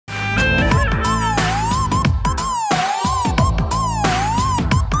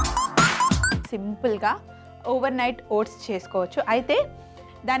సింపుల్గా over night oats చేసుకోవచ్చు. అయితే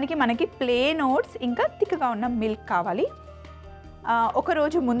దానికి మనకి ప్లెయిన్ ఓట్స్ ఇంకా థిక్గా ఉన్న మిల్క్ కావాలి. ఒక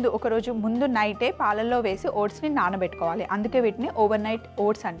రోజు ముందు నైటే పాలల్లో వేసి ఓట్స్ని నానబెట్టుకోవాలి. అందుకే వీటిని ఓవర్ నైట్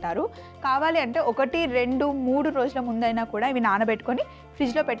ఓట్స్ అంటారు. కావాలి అంటే 1, 2, 3 రోజుల ముందైనా కూడా ఇవి నానబెట్టుకొని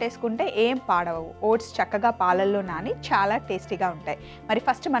ఫ్రిడ్జ్లో పెట్టేసుకుంటే ఏం పాడవవు. ఓట్స్ చక్కగా పాలల్లో నాని చాలా టేస్టీగా ఉంటాయి. మరి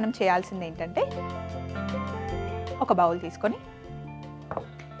ఫస్ట్ మనం చేయాల్సింది ఏంటంటే ఒక బౌల్ తీసుకొని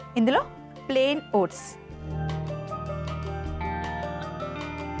ఇందులో ప్లెయిన్ ఓట్స్,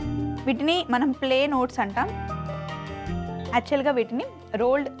 వీటిని మనం ప్లెయిన్ ఓట్స్ అంటాం. యాక్చువల్గా వీటిని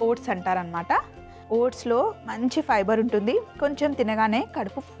రోల్డ్ ఓట్స్ అంటారనమాట. ఓట్స్లో మంచి ఫైబర్ ఉంటుంది, కొంచెం తినగానే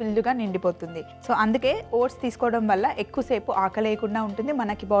కడుపు ఫుల్గా నిండిపోతుంది. సో అందుకే ఓట్స్ తీసుకోవడం వల్ల ఎక్కువసేపు ఆకలేయకుండా ఉంటుంది,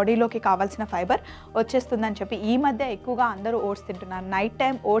 మనకి బాడీలోకి కావాల్సిన ఫైబర్ వచ్చేస్తుందని చెప్పి ఈ మధ్య ఎక్కువగా అందరూ ఓట్స్ తింటున్నారు. నైట్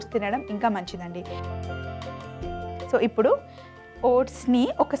టైం ఓట్స్ తినడం ఇంకా మంచిదండి. సో ఇప్పుడు ఓట్స్ని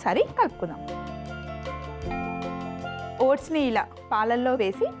ఒకసారి కలుపుకుందాం. ఓట్స్ని ఇలా పాలల్లో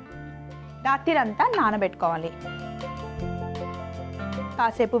వేసి రాత్రిరంతా నానబెట్టుకోవాలి.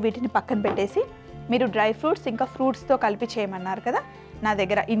 కాసేపు వీటిని పక్కన పెట్టేసి మీరు డ్రై ఫ్రూట్స్ ఇంకా ఫ్రూట్స్తో కలిపి చేయమన్నారు కదా, నా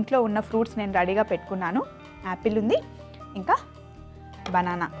దగ్గర ఇంట్లో ఉన్న ఫ్రూట్స్ నేను రెడీగా పెట్టుకున్నాను. యాపిల్ ఉంది, ఇంకా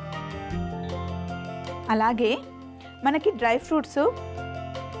బనానా. అలాగే మనకి డ్రై ఫ్రూట్స్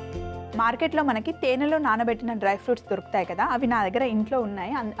మార్కెట్లో మనకి తేనెలో నానబెట్టిన డ్రై ఫ్రూట్స్ దొరుకుతాయి కదా, అవి నా దగ్గర ఇంట్లో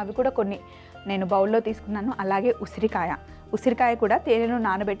ఉన్నాయి. అవి కూడా కొన్ని నేను బౌల్లో తీసుకున్నాను. అలాగే ఉసిరికాయ కూడా తేనెలో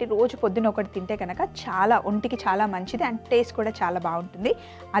నానబెట్టి రోజు పొద్దున ఒకటి తింటే కనుక చాలా ఒంటికి చాలా మంచిది అండ్ టేస్ట్ కూడా చాలా బాగుంటుంది.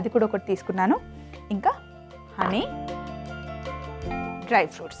 అది కూడా ఒకటి తీసుకున్నాను. ఇంకా హనీ, డ్రై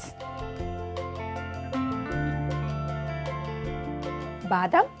ఫ్రూట్స్,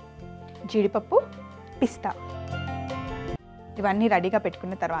 బాదం, జీడిపప్పు, పిస్తా, ఇవన్నీ రెడీగా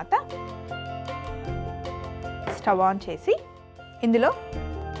పెట్టుకున్న తర్వాత స్టవ్ ఆన్ చేసి ఇందులో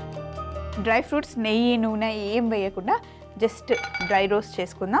డ్రై ఫ్రూట్స్ నెయ్యి నూనె ఏం వేయకుండా జస్ట్ డ్రై రోస్ట్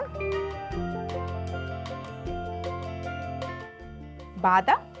చేసుకుందాం.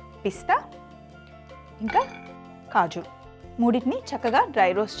 బాదం, పిస్తా ఇంకా కాజు మూడింటిని చక్కగా డ్రై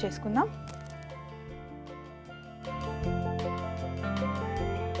రోస్ట్ చేసుకుందాం.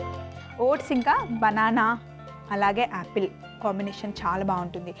 ఓట్స్ ఇంకా బనానా అలాగే యాపిల్ కాంబినేషన్ చాలా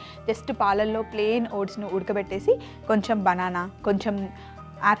బాగుంటుంది. జస్ట్ పాలల్లో ప్లెయిన్ ఓట్స్ను ఉడకబెట్టేసి కొంచెం బనానా కొంచెం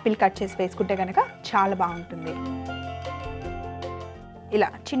యాపిల్ కట్ చేసి వేసుకుంటే కనుక చాలా బాగుంటుంది. ఇలా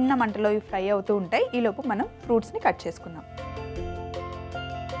చిన్న మంటలో ఇవి ఫ్రై అవుతూ ఉంటాయి. ఈలోపు మనం ఫ్రూట్స్ని కట్ చేసుకుందాం.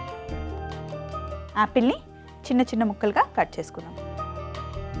 యాపిల్ని చిన్న చిన్న ముక్కలుగా కట్ చేసుకుందాం.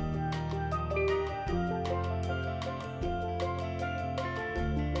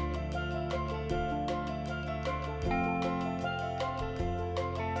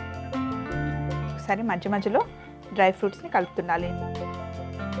 ఒకసారి మధ్యలో డ్రై ఫ్రూట్స్ని కలుపుతుండాలి.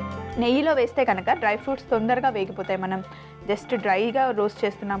 నెయ్యిలో వేస్తే కనుక డ్రై ఫ్రూట్స్ తొందరగా వేగిపోతాయి. మనం జస్ట్ డ్రైగా రోస్ట్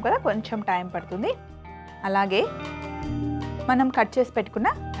చేస్తున్నాం కదా, కొంచెం టైం పడుతుంది. అలాగే మనం కట్ చేసి పెట్టుకున్న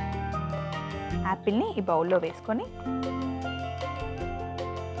యాపిల్ని ఈ బౌల్లో వేసుకొని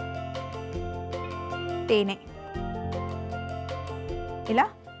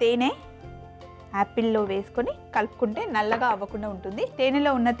తేనె యాపిల్లో వేసుకొని కలుపుకుంటే నల్లగా అవ్వకుండా ఉంటుంది.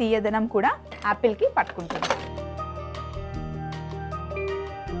 తేనెలో ఉన్న తీయదనం కూడా యాపిల్కి పట్టుకుంటుంది.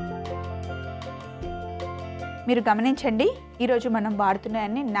 మీరు గమనించండి, ఈరోజు మనం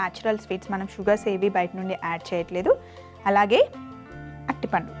వాడుతున్నవన్నీ న్యాచురల్ స్వీట్స్, మనం షుగర్స్ ఏవి బయట నుండి యాడ్ చేయట్లేదు. అలాగే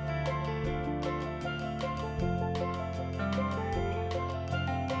అట్టిపండు,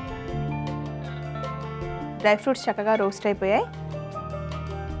 డ్రై ఫ్రూట్స్ చక్కగా రోస్ట్ అయిపోయాయి.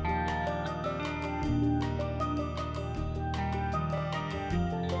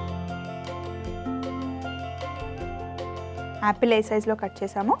 యాపిల్ ఏ సైజులో కట్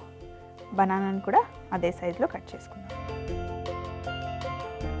చేసామో బనానాను కూడా అదే సైజులో కట్ చేసుకుందాం.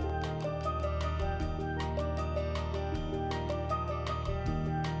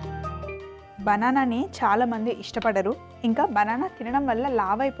 బనానాని చాలామంది ఇష్టపడరు, ఇంకా బనానా తినడం వల్ల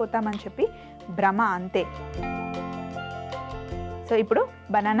లావ్ అయిపోతామని చెప్పి భ్రమ అంతే. సో ఇప్పుడు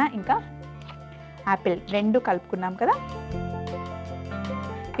బనానా ఇంకా యాపిల్ రెండు కలుపుకున్నాం కదా,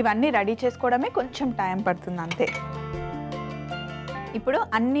 ఇవన్నీ రెడీ చేసుకోవడమే కొంచెం టైం పడుతుంది అంతే. ఇప్పుడు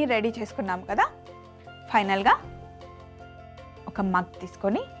అన్నీ రెడీ చేసుకున్నాం కదా, ఫైనల్గా ఒక మగ్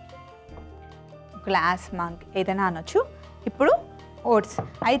తీసుకొని, గ్లాస్ మగ్ ఏదైనా అనొచ్చు. ఇప్పుడు ఓట్స్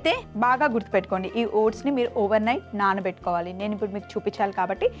అయితే బాగా గుర్తుపెట్టుకోండి, ఈ ఓట్స్ని మీరు ఓవర్ నైట్ నానబెట్టుకోవాలి. నేను ఇప్పుడు మీకు చూపించాలి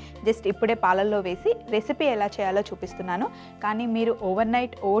కాబట్టి జస్ట్ ఇప్పుడే పాలల్లో వేసి రెసిపీ ఎలా చేయాలో చూపిస్తున్నాను. కానీ మీరు ఓవర్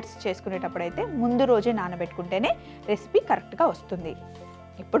నైట్ ఓట్స్ చేసుకునేటప్పుడు అయితే ముందు రోజే నానబెట్టుకుంటేనే రెసిపీ కరెక్ట్గా వస్తుంది.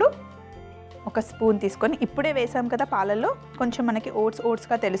 ఇప్పుడు ఒక స్పూన్ తీసుకొని ఇప్పుడే వేసాం కదా పాలల్లో, కొంచెం మనకి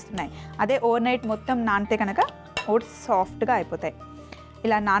ఓట్స్గా తెలుస్తున్నాయి. అదే ఓవర్ నైట్ మొత్తం నానితే కనుక ఓట్స్ సాఫ్ట్గా అయిపోతాయి.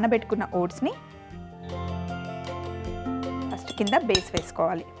 ఇలా నానబెట్టుకున్న ఓట్స్ని ఫస్ట్ కింద బేస్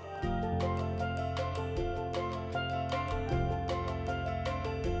వేసుకోవాలి.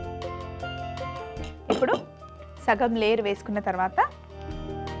 ఇప్పుడు సగం లేయర్ వేసుకున్న తర్వాత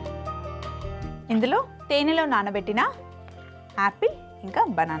ఇందులో తేనెలో నానబెట్టిన యాపిల్ ఇంకా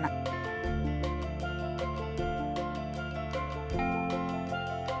బనానా,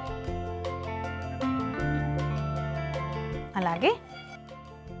 అలాగే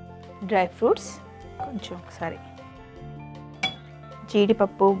డ్రై ఫ్రూట్స్ కొంచెం, ఒకసారి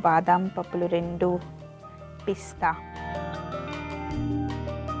జీడిపప్పు, బాదాం పప్పులు 2, పిస్తా,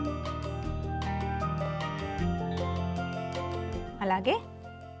 అలాగే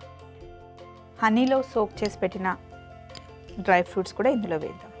హనీలో సోక్ చేసి పెట్టిన డ్రై ఫ్రూట్స్ కూడా ఇందులో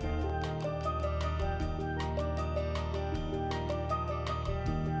వేద్దాం.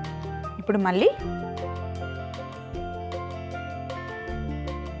 ఇప్పుడు మళ్ళీ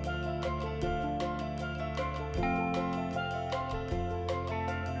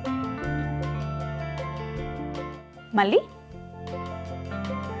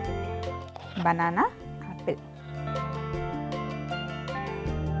బనానా, యాపిల్,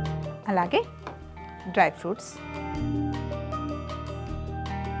 అలాగే డ్రై ఫ్రూట్స్,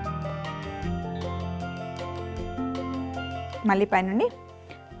 మళ్ళీ పైనుండి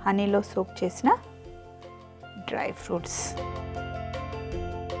హనీలో సోక్ చేసిన డ్రై ఫ్రూట్స్.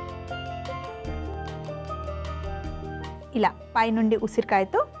 ఇలా పైనుండి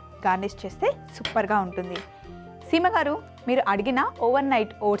ఉసిరికాయతో గార్నిష్ చేస్తే సూపర్గా ఉంటుంది. సీమ గారు, మీరు అడిగిన ఓవర్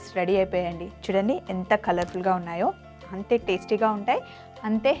నైట్ ఓట్స్ రెడీ అయిపోయాయండి. చూడండి ఎంత కలర్ఫుల్గా ఉన్నాయో, అంతే టేస్టీగా ఉంటాయి,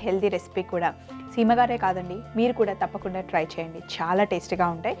 అంతే హెల్దీ రెసిపీ కూడా. సీమగారే కాదండి, మీరు కూడా తప్పకుండా ట్రై చేయండి, చాలా టేస్టీగా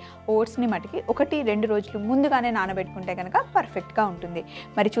ఉంటాయి. ఓట్స్ని మటుకి 1-2 రోజులు ముందుగానే నానబెట్టుకుంటే కనుక పర్ఫెక్ట్గా ఉంటుంది.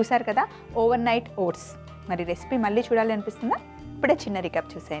 మరి చూసారు కదా ఓవర్ నైట్ ఓట్స్. మరి రెసిపీ మళ్ళీ చూడాలి అనిపిస్తుందా? ఇప్పుడే చిన్న రికాప్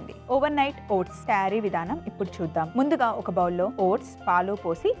చూసేయండి. ఓవర్ నైట్ ఓట్స్ తయారీ విధానం ఇప్పుడు చూద్దాం. ముందుగా ఒక బౌల్లో ఓట్స్, పాలు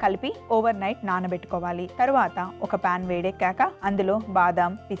పోసి కలిపి ఓవర్ నైట్ నానబెట్టుకోవాలి. తరువాత ఒక పాన్ వేడెక్కాక అందులో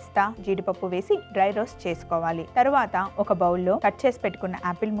బాదాం, పిస్తా, జీడిపప్పు వేసి డ్రై రోస్ట్ చేసుకోవాలి. తరువాత ఒక బౌల్లో కట్ చేసి పెట్టుకున్న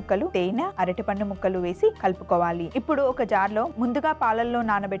యాపిల్ ముక్కలు, తేనె, అరటిపండు ముక్కలు వేసి కలుపుకోవాలి. ఇప్పుడు ఒక జార్లో ముందుగా పాలల్లో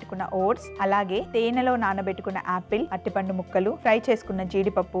నానబెట్టుకున్న ఓట్స్, అలాగే తేనెలో నానబెట్టుకున్న యాపిల్, అరటిపండు ముక్కలు, ఫ్రై చేసుకున్న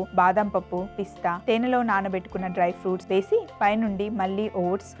జీడిపప్పు, బాదాం పప్పు, పిస్తా, తేనెలో నానబెట్టుకున్న డ్రై ఫ్రూట్స్ వేసి పైన మళ్ళీ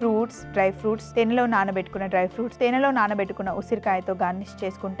ఓట్స్, ఫ్రూట్స్, డ్రై ఫ్రూట్స్, తేనెలో నానబెట్టుకున్న డ్రై ఫ్రూట్స్, తేనెలో నానబెట్టుకున్న ఉసిరికాయతో గార్నిష్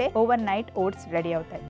చేసుకుంటే ఓవర్ నైట్ ఓట్స్ రెడీ అవుతాయి.